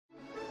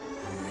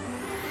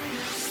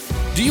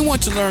Do you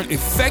want to learn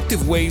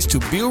effective ways to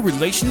build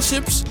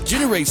relationships,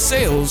 generate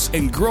sales,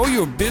 and grow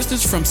your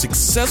business from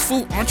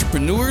successful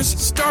entrepreneurs,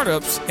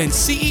 startups, and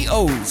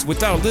CEOs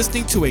without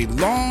listening to a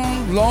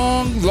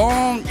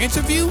long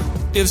interview?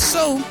 If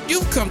so,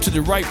 you've come to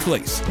the right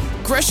place.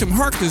 Gresham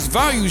Harkless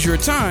values your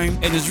time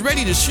and is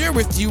ready to share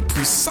with you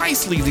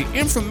precisely the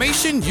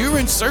information you're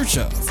in search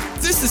of.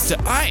 This is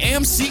the I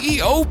Am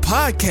CEO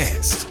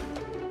podcast.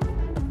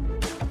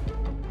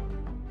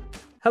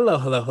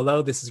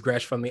 Hello. This is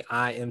Gresh from the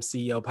I Am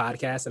CEO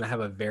podcast, and I have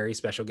a very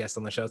special guest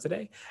on the show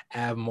today. I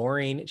have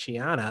Maureen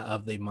Chiana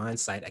of the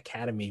Mindsight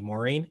Academy.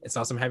 Maureen, it's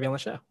awesome to have you on the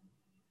show.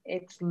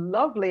 It's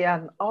lovely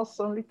and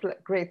awesomely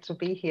great to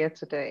be here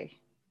today.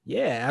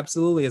 Yeah,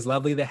 absolutely. It's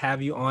lovely to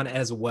have you on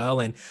as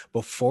well. And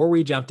before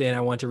we jumped in, I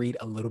want to read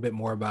a little bit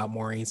more about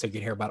Maureen so you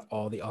can hear about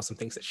all the awesome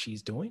things that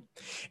she's doing.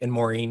 And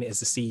Maureen is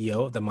the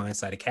CEO of the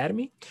Mindsight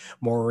Academy.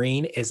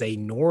 Maureen is a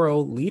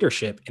neuro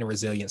leadership and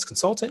resilience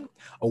consultant,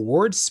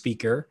 award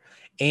speaker,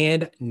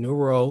 and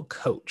neuro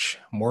coach.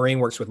 Maureen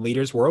works with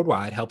leaders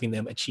worldwide, helping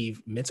them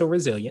achieve mental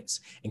resilience,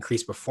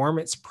 increase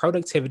performance,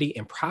 productivity,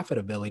 and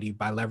profitability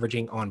by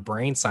leveraging on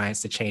brain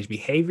science to change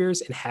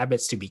behaviors and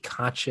habits to be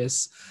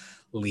conscious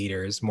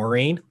leaders.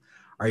 Maureen,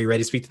 are you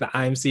ready to speak to the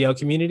IMCO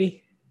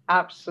community?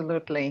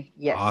 Absolutely.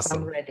 Yes,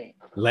 awesome. I'm ready.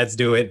 Let's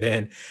do it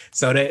then.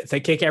 So to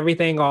kick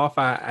everything off,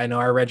 I know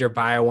I read your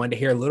bio. I wanted to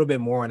hear a little bit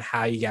more on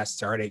how you got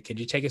started. Could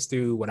you take us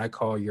through what I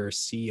call your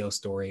CEO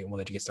story, and we'll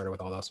let you get started with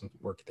all the awesome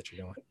work that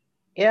you're doing?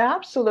 Yeah,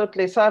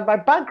 absolutely. So my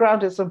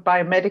background is in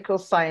biomedical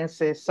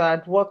sciences. So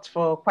I'd worked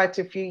for quite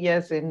a few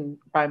years in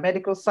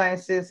biomedical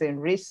sciences, in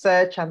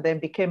research, and then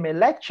became a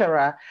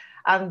lecturer,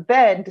 and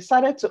then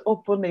decided to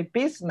open a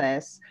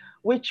business,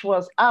 which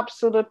was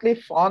absolutely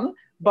fun.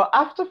 But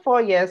after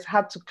 4 years,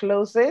 had to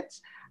close it.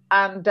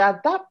 And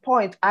at that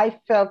point, I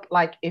felt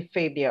like a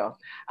failure.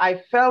 I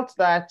felt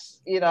that,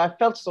 I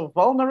felt so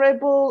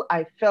vulnerable.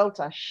 I felt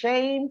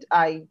ashamed.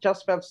 I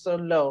just felt so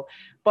low.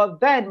 But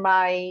then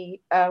my,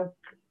 I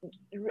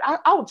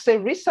would say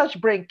research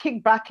brain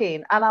kicked back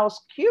in. And I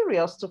was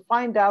curious to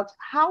find out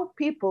how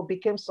people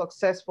became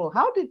successful.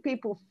 How did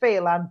people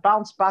fail and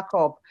bounce back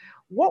up?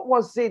 What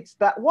was it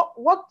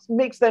what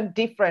makes them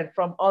different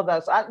from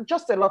others?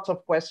 Just a lot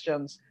of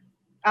questions.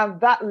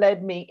 And that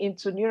led me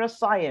into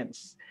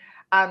neuroscience.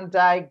 And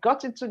I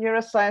got into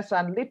neuroscience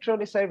and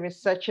literally started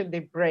researching the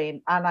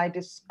brain. And I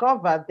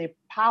discovered the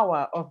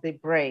power of the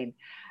brain.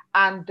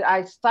 And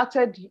I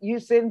started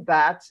using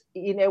that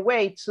in a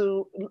way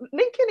to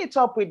linking it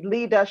up with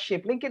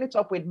leadership, linking it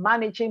up with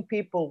managing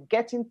people,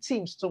 getting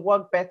teams to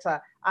work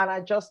better. And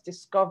I just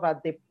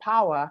discovered the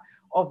power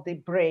of the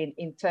brain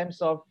in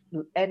terms of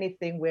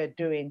anything we're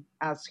doing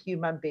as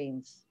human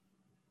beings.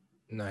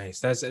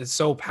 Nice. It's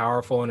so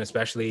powerful. And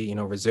especially,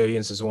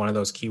 resilience is one of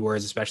those keywords,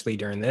 especially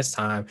during this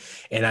time.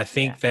 And I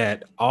think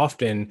that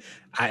often,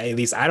 at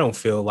least I don't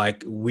feel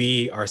like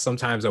we are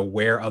sometimes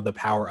aware of the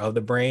power of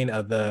the brain,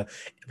 of the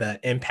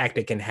impact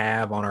it can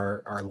have on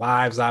our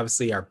lives,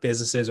 obviously our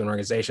businesses and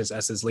organizations,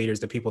 us as leaders,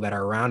 the people that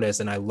are around us.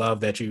 And I love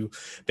that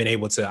you've been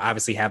able to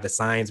obviously have the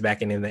science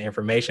backing in the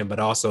information, but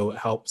also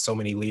help so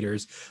many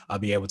leaders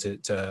be able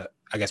to,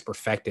 I guess,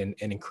 perfect and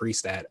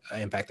increase that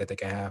impact that they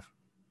can have.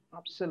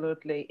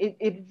 Absolutely.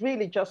 It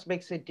really just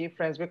makes a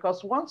difference,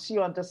 because once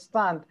you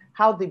understand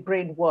how the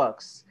brain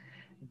works,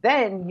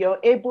 then you're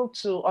able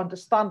to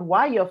understand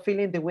why you're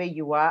feeling the way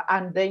you are,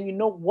 and then you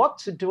know what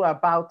to do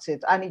about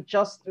it. And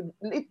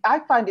I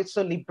find it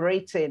so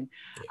liberating,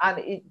 and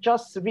it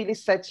just really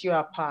sets you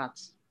apart.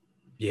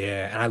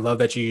 Yeah. And I love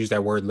that you use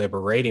that word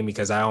liberating,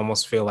 because I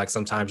almost feel like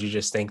sometimes you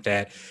just think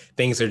that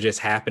things are just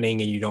happening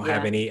and you don't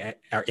have any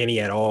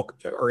at all,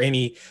 or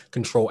any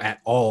control at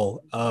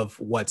all of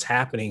what's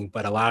happening.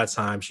 But a lot of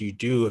times you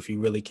do, if you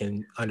really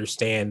can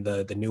understand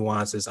the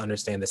nuances,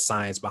 understand the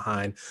science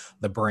behind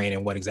the brain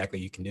and what exactly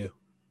you can do.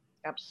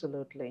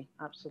 Absolutely.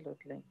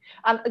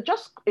 And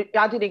just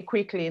adding in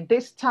quickly, in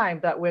this time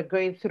that we're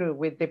going through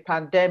with the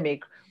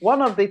pandemic,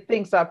 one of the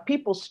things that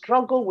people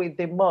struggle with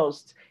the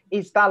most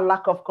is that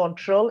lack of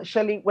control.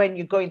 Especially when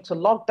you go into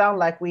lockdown,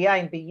 like we are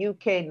in the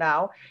UK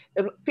now,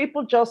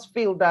 people just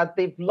feel that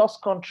they've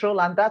lost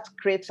control, and that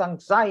creates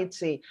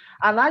anxiety.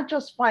 And I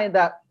just find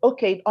that,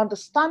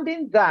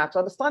 understanding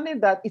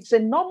that it's a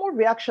normal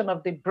reaction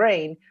of the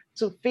brain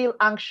to feel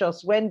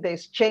anxious when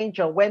there's change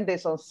or when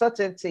there's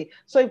uncertainty.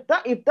 So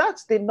if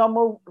that's the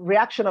normal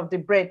reaction of the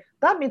brain,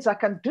 that means I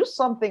can do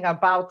something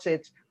about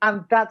it.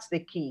 And that's the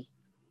key.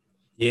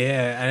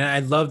 Yeah, and I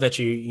love that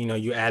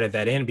you added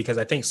that in, because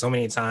I think so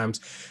many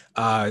times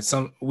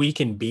we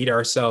can beat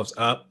ourselves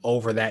up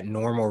over that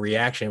normal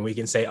reaction. We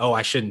can say, "Oh,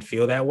 I shouldn't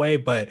feel that way,"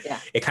 but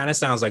it kind of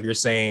sounds like you're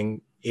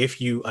saying,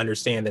 if you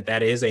understand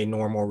that is a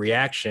normal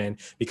reaction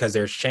because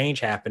there's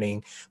change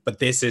happening, but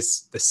this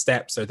is the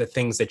steps or the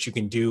things that you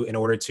can do in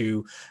order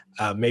to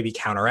maybe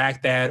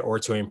counteract that, or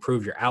to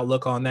improve your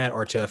outlook on that,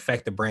 or to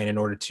affect the brain in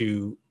order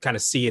to kind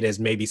of see it as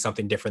maybe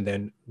something different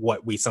than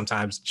what we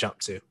sometimes jump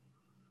to.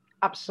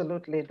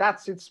 Absolutely.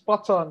 That's it,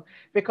 spot on.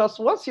 Because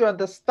once you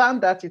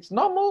understand that it's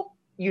normal,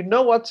 you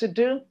know what to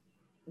do,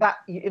 that,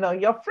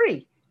 you're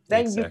free.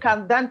 then you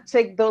can then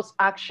take those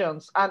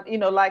actions. And,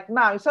 like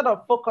now, instead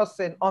of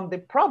focusing on the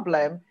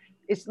problem,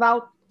 it's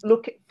now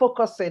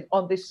focusing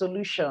on the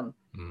solution.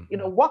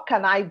 What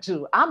can I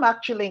do? I'm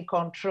actually in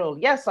control.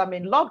 Yes, I'm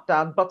in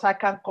lockdown, but I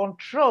can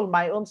control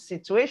my own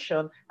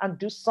situation and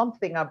do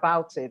something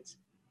about it.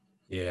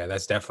 Yeah,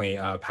 that's definitely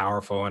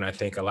powerful, and I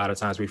think a lot of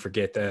times we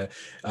forget the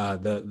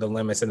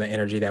limits and the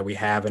energy that we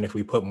have, and if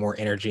we put more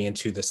energy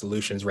into the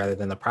solutions rather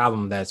than the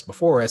problem that's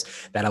before us,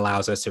 that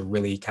allows us to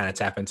really kind of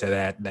tap into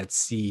that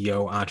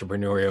CEO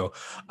entrepreneurial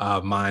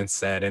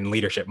mindset and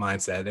leadership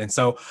mindset. And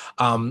so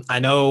I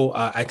know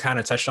I kind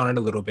of touched on it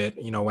a little bit,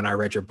 when I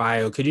read your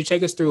bio. Could you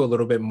take us through a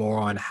little bit more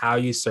on how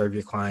you serve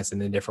your clients and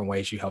the different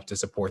ways you help to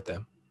support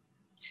them?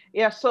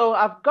 Yeah, so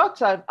I've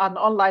got an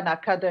online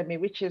academy,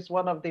 which is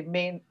one of the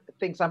main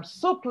things. I'm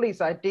so pleased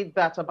I did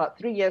that about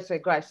 3 years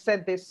ago. I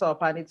set this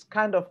up and it's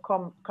kind of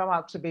come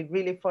out to be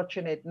really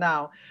fortunate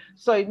now.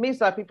 So it means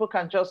that people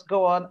can just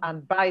go on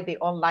and buy the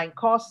online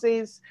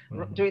courses,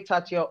 do it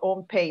at your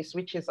own pace,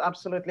 which is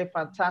absolutely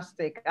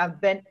fantastic. And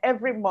then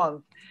every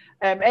month,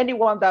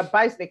 anyone that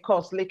buys the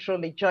course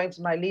literally joins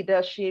my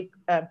leadership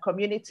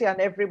community. And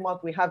every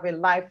month we have a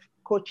live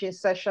coaching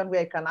session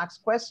where you can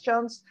ask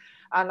questions.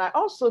 And I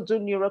also do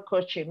neuro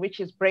coaching, which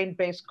is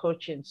brain-based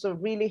coaching. So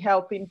really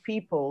helping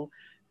people,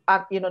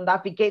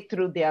 navigate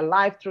through their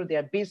life, through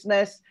their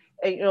business,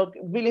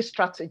 really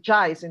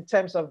strategize in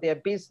terms of their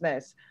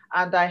business.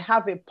 And I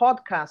have a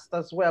podcast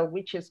as well,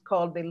 which is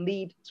called the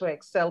Lead to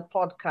Excel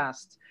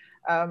podcast.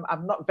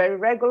 I'm not very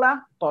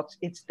regular, but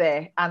it's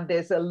there. And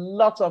there's a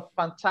lot of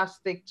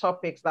fantastic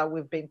topics that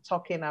we've been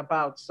talking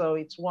about. So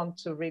it's one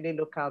to really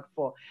look out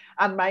for.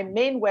 And my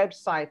main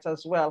website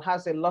as well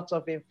has a lot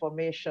of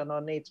information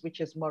on it,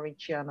 which is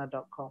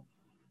maureenchiana.com.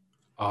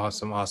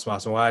 Awesome.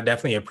 Well, I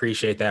definitely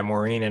appreciate that,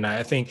 Maureen. And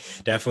I think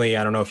definitely,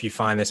 I don't know if you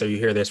find this or you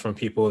hear this from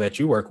people that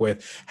you work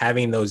with,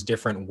 having those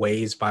different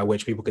ways by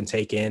which people can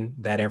take in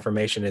that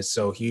information is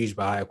so huge.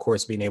 By, of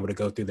course, being able to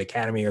go through the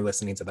academy or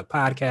listening to the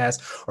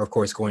podcast, or of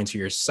course, going to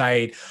your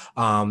site.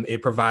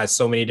 It provides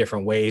so many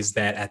different ways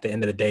that at the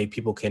end of the day,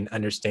 people can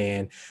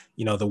understand,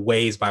 the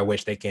ways by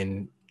which they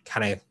can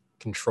kind of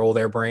control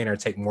their brain or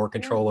take more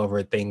control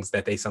over things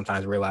that they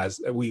sometimes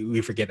realize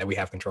we forget that we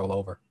have control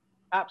over.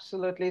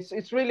 Absolutely.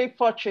 It's really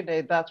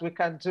fortunate that we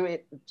can do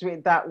it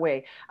that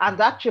way.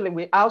 And actually,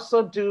 we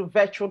also do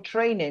virtual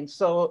training.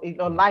 So,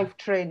 live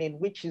training,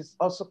 which is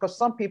also, because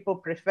some people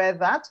prefer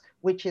that,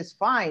 which is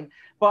fine.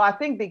 But I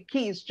think the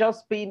key is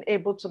just being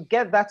able to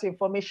get that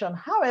information,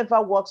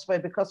 however works for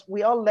you, because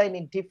we all learn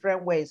in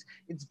different ways.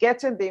 It's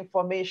getting the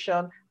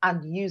information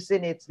and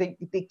using it.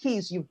 The key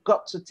is you've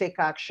got to take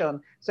action.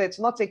 So it's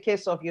not a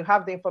case of you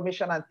have the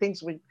information and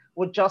things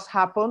would just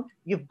happen.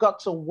 You've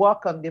got to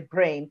work on the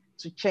brain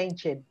to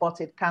change it, but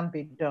it can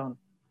be done.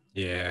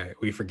 Yeah,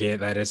 we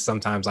forget that it's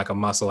sometimes like a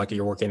muscle, like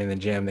you're working in the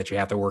gym, that you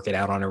have to work it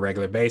out on a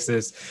regular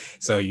basis.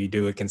 So you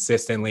do it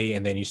consistently,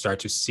 and then you start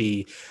to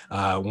see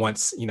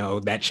once,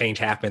 that change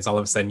happens, all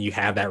of a sudden you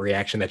have that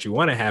reaction that you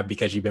want to have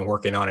because you've been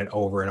working on it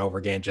over and over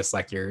again, just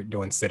like you're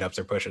doing sit-ups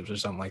or push-ups or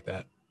something like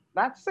that.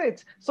 That's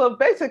it. So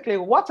basically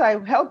what I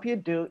help you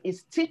do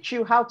is teach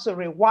you how to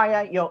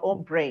rewire your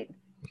own brain.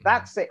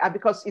 That's it,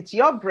 because it's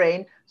your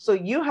brain. So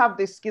you have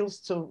the skills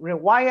to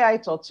rewire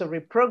it or to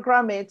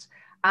reprogram it.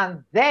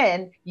 And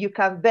then you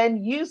can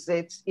then use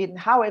it in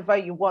however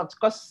you want,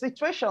 because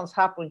situations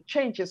happen,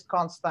 change is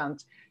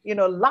constant.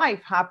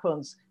 Life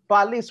happens,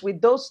 but at least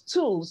with those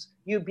tools,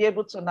 you'll be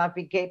able to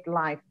navigate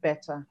life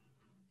better.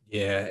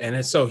 Yeah. And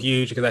it's so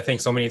huge because I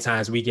think so many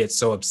times we get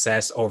so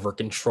obsessed over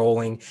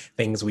controlling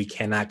things we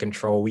cannot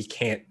control. We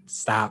can't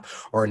stop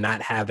or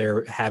not have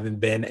there having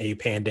been a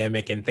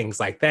pandemic and things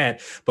like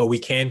that, but we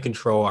can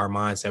control our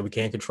mindset. We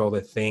can control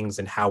the things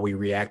and how we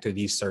react to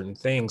these certain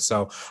things.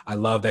 So I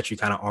love that you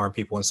kind of arm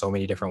people in so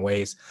many different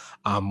ways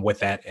with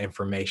that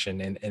information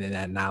and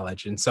that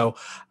knowledge. And so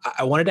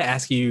I wanted to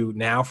ask you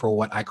now for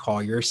what I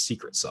call your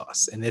secret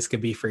sauce. And this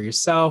could be for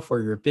yourself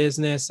or your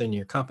business and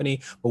your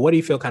company, but what do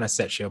you feel kind of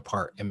sets you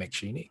apart and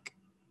makes you unique?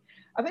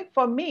 I think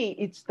for me,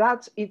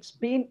 it's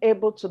being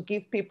able to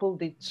give people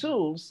the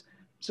tools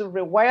to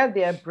rewire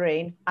their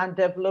brain and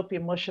develop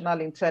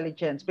emotional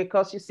intelligence.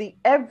 Because you see,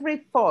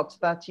 every thought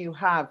that you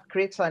have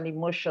creates an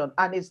emotion,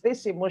 and it's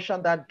this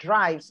emotion that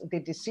drives the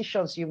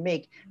decisions you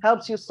make,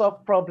 helps you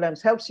solve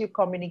problems, helps you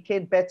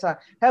communicate better,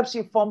 helps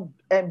you form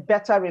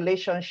better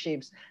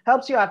relationships,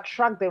 helps you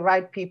attract the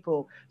right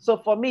people. So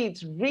for me,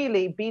 it's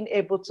really being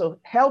able to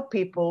help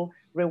people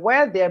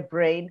rewire their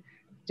brain,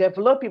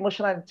 develop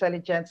emotional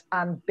intelligence,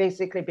 and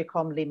basically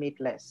become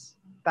limitless.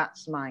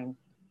 That's mine.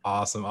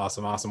 Awesome.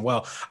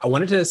 Well, I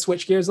wanted to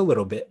switch gears a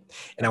little bit,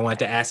 and I wanted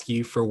to ask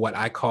you for what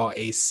I call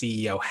a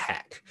CEO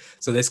hack.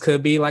 So this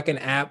could be like an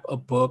app, a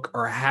book,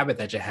 or a habit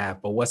that you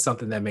have, but what's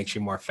something that makes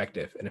you more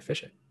effective and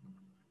efficient?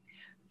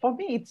 For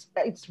me,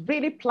 it's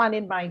really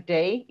planning my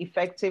day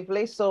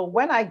effectively. So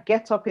when I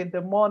get up in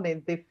the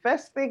morning, the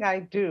first thing I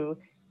do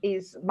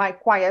is my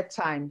quiet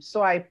time.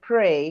 So I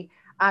pray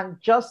and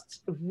just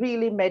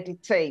really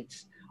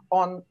meditate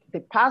on the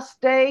past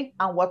day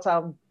and what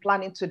I'm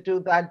planning to do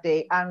that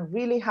day, and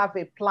really have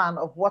a plan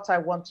of what I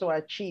want to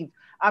achieve.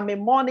 I'm a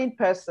morning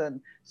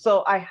person,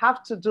 so I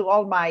have to do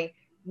all my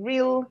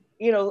real,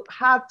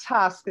 hard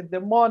tasks in the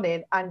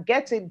morning and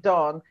get it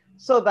done,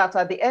 so that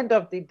at the end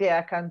of the day,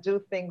 I can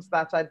do things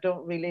that I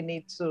don't really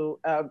need to,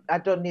 I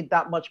don't need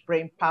that much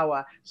brain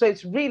power. So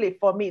it's really,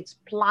 for me, it's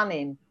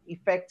planning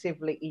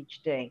effectively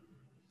each day.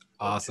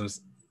 Awesome.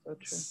 So true.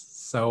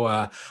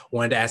 So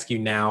wanted to ask you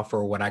now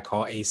for what I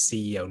call a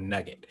CEO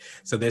nugget.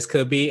 So this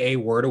could be a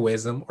word of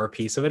wisdom or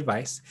piece of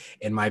advice.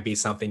 It might be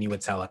something you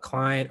would tell a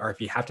client, or if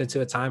you hopped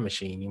into a time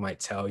machine, you might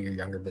tell your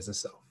younger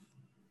business self.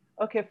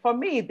 Okay, for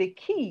me, the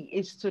key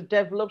is to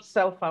develop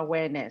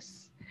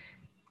self-awareness.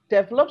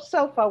 Develop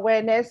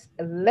self-awareness,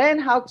 learn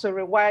how to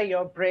rewire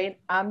your brain,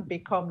 and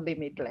become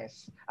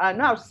limitless. I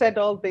know I've said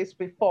all this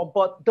before,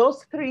 but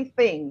those three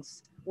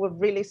things will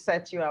really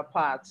set you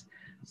apart.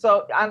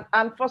 So,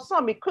 and for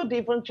some, it could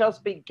even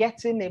just be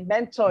getting a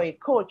mentor, a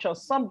coach, or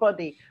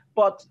somebody,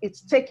 but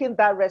it's taking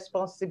that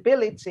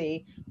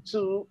responsibility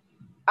to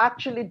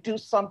actually do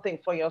something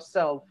for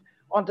yourself,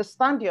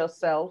 understand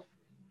yourself,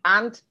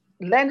 and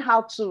learn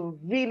how to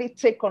really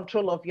take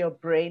control of your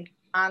brain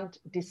and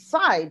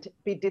decide,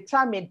 be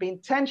determined, be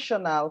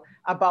intentional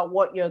about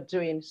what you're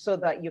doing so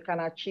that you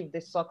can achieve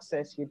the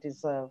success you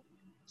deserve.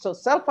 So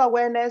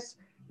self-awareness,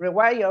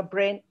 rewire your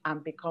brain,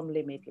 and become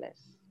limitless.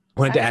 I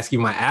wanted to ask you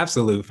my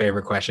absolute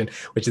favorite question,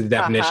 which is the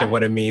definition of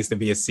what it means to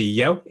be a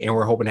CEO. And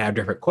we're hoping to have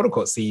different quote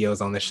unquote CEOs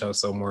on the show.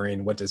 So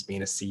Maureen, what does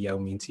being a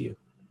CEO mean to you?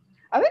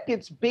 I think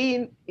it's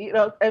being,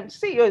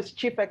 CEO is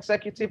Chief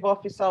Executive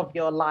Officer of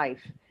your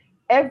life.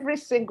 Every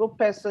single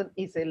person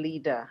is a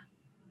leader.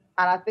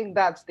 And I think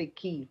that's the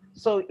key.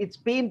 So it's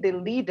being the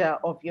leader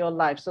of your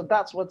life. So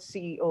that's what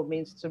CEO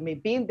means to me,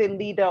 being the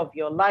leader of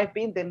your life,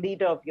 being the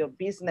leader of your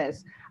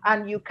business.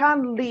 And you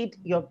can't lead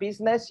your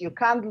business, you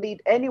can't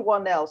lead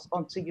anyone else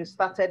until you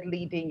started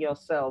leading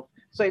yourself.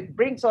 So it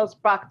brings us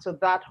back to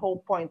that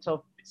whole point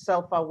of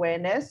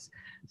self-awareness.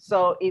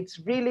 So it's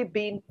really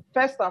being,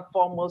 first and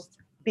foremost,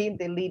 being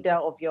the leader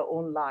of your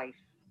own life.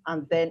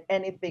 And then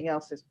anything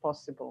else is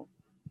possible.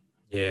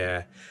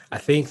 Yeah, I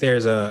think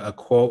there's a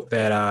quote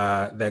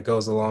that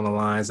goes along the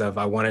lines of,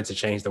 I wanted to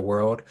change the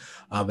world,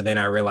 but then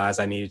I realized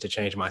I needed to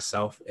change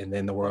myself, and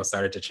then the world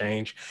started to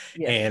change.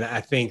 Yes. And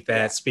I think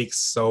that speaks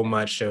so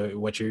much to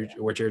what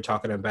you're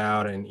talking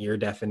about and your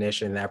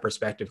definition, that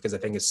perspective, because I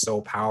think it's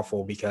so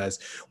powerful, because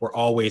we're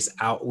always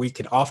we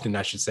could often,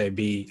 I should say,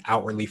 be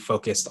outwardly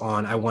focused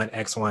on, I want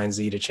X, Y, and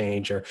Z to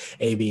change, or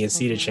A, B, and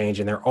C to change,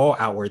 and they're all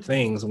outward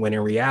things, when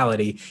in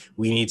reality,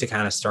 we need to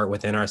kind of start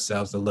within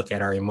ourselves to look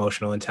at our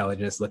emotional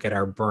intelligence, look at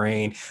our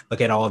brain,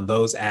 look at all of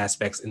those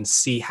aspects, and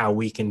see how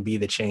we can be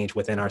the change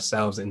within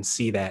ourselves and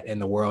see that in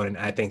the world. And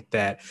I think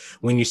that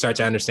when you start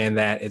to understand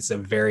that, it's a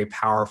very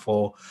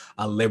powerful,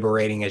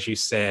 liberating, as you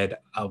said,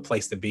 a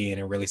place to be in,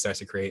 and really starts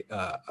to create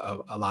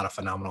a lot of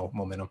phenomenal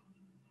momentum.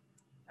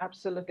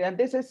 Absolutely. And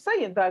there's a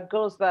saying that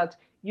goes that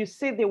you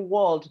see the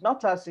world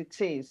not as it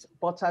is,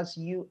 but as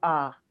you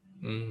are.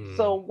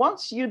 So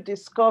once you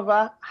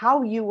discover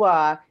how you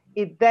are,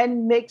 it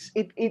then makes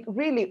it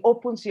really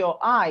opens your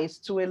eyes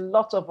to a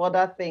lot of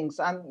other things.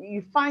 And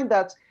you find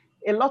that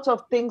a lot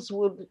of things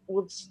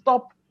would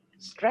stop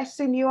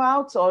stressing you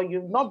out, or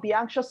you not be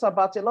anxious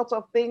about a lot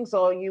of things,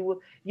 or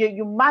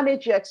you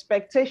manage your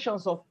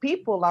expectations of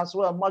people as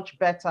well much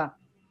better,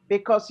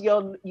 because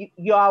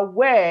you're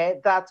aware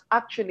that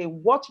actually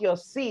what you're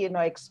seeing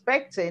or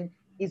expecting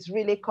is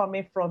really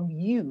coming from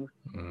you.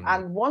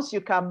 And once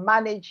you can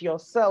manage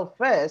yourself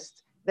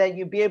first, then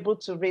you'll be able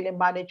to really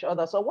manage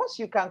others. So once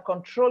you can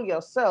control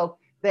yourself,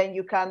 then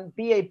you can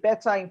be a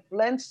better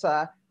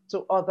influencer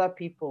to other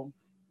people.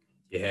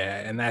 Yeah,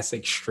 and that's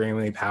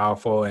extremely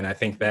powerful. And I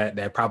think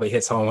that probably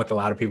hits home with a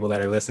lot of people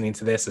that are listening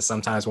to this, is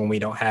sometimes when we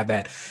don't have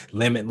that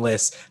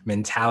limitless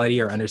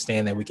mentality or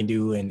understand that we can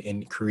do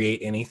and create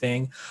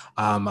anything,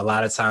 a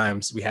lot of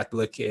times we have to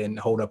look and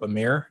hold up a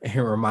mirror and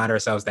remind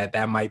ourselves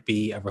that might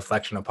be a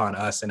reflection upon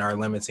us and our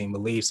limiting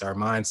beliefs, our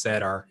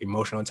mindset, our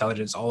emotional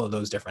intelligence, all of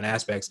those different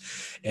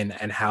aspects, and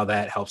how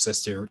that helps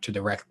us to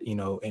direct,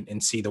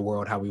 and see the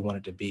world how we want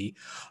it to be.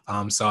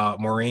 So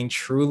Maureen,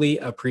 truly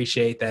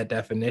appreciate that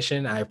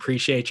definition. I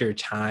appreciate your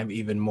time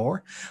even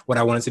more. What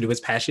I wanted to do is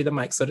pass you the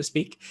mic, so to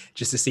speak,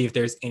 just to see if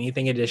there's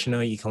anything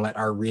additional you can let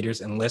our readers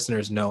and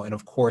listeners know, and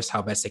of course,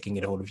 how best they can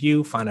get a hold of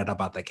you, find out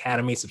about the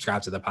Academy,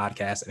 subscribe to the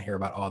podcast, and hear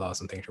about all the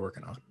awesome things you're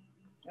working on.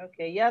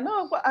 Okay, yeah,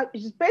 no,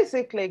 it's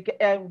basically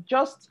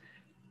just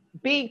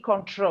be in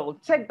control,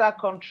 take that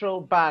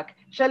control back.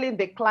 Surely in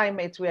the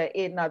climate we're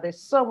in now,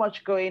 there's so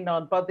much going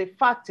on, but the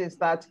fact is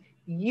that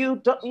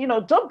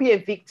don't be a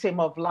victim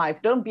of life.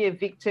 Don't be a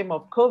victim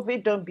of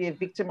COVID. Don't be a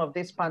victim of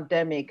this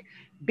pandemic.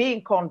 Be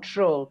in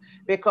control,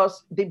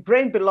 because the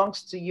brain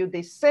belongs to you.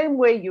 The same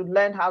way you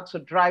learn how to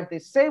drive, the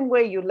same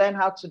way you learn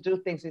how to do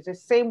things, is the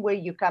same way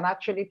you can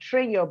actually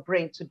train your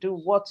brain to do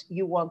what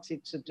you want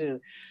it to do.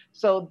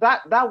 So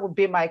that would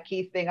be my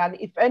key thing. And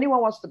if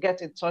anyone wants to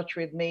get in touch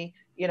with me,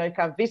 you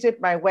can visit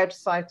my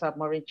website at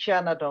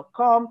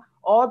maureenchiana.com,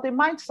 or the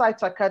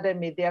Mindsight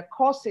Academy. There are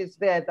courses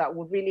there that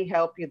would really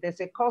help you. There's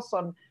a course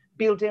on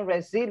building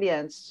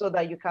resilience so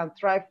that you can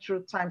thrive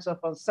through times of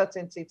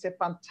uncertainty. It's a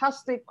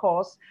fantastic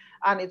course,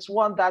 and it's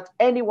one that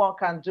anyone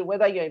can do,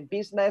 whether you're in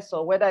business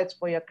or whether it's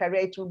for your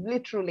career. It will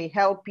literally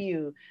help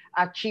you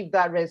achieve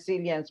that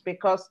resilience,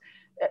 because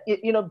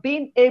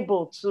being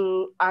able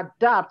to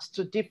adapt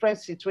to different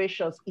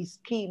situations is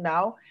key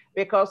now,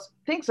 because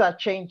things are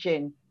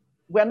changing.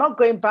 We're not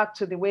going back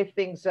to the way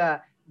things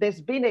are.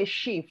 There's been a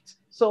shift.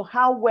 So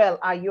how well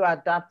are you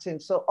adapting?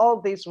 So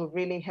all this will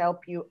really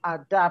help you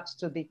adapt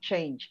to the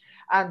change.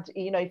 And,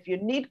 if you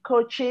need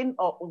coaching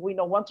or,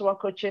 one-to-one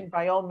coaching,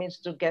 by all means,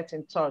 do get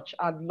in touch.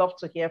 I'd love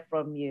to hear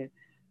from you.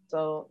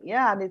 So,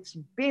 yeah, and it's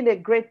been a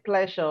great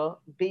pleasure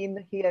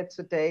being here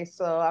today.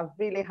 So I've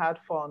really had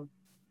fun.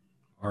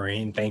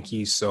 Maureen, thank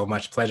you so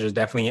much. Pleasure is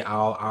definitely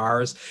all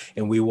ours.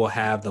 And we will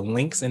have the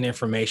links and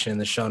information in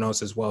the show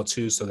notes as well,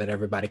 too, so that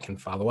everybody can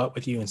follow up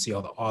with you and see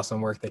all the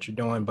awesome work that you're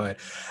doing. But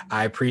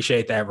I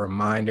appreciate that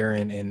reminder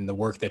and the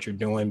work that you're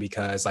doing,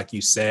 because like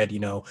you said,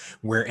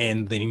 we're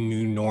in the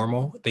new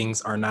normal.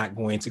 Things are not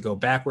going to go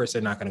backwards.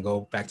 They're not going to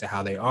go back to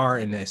how they are.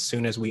 And as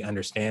soon as we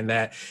understand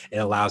that, it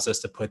allows us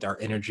to put our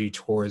energy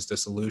towards the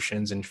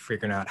solutions and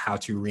figuring out how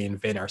to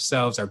reinvent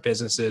ourselves, our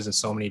businesses, and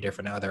so many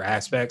different other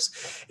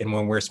aspects. And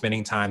when we're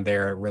spending time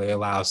there, it really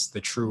allows the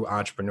true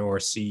entrepreneur,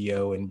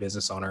 CEO, and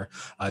business owner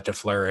to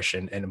flourish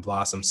and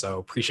blossom. So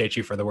appreciate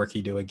you for the work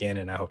you do again,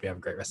 and I hope you have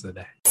a great rest of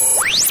the day.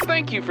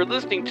 Thank you for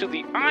listening to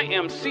the I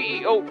Am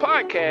CEO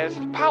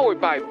podcast, powered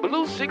by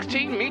Blue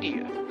 16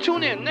 Media.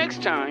 Tune in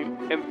next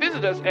time and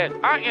visit us at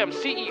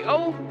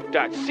imceo.co.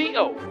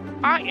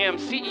 I Am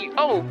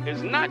CEO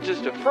is not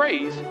just a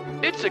phrase,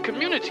 it's a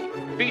community.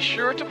 Be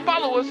sure to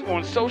follow us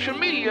on social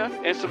media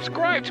and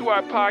subscribe to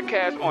our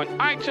podcast on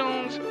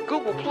iTunes,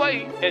 Google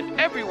Play, and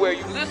everywhere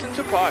you listen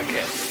to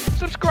podcasts.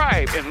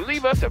 Subscribe and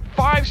leave us a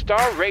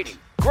 5-star rating.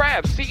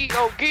 Grab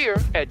CEO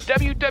Gear at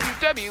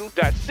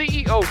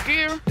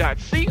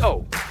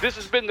www.ceogear.co. This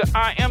has been the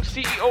I Am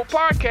CEO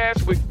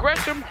podcast with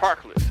Gresham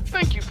Harkless.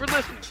 Thank you for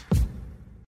listening.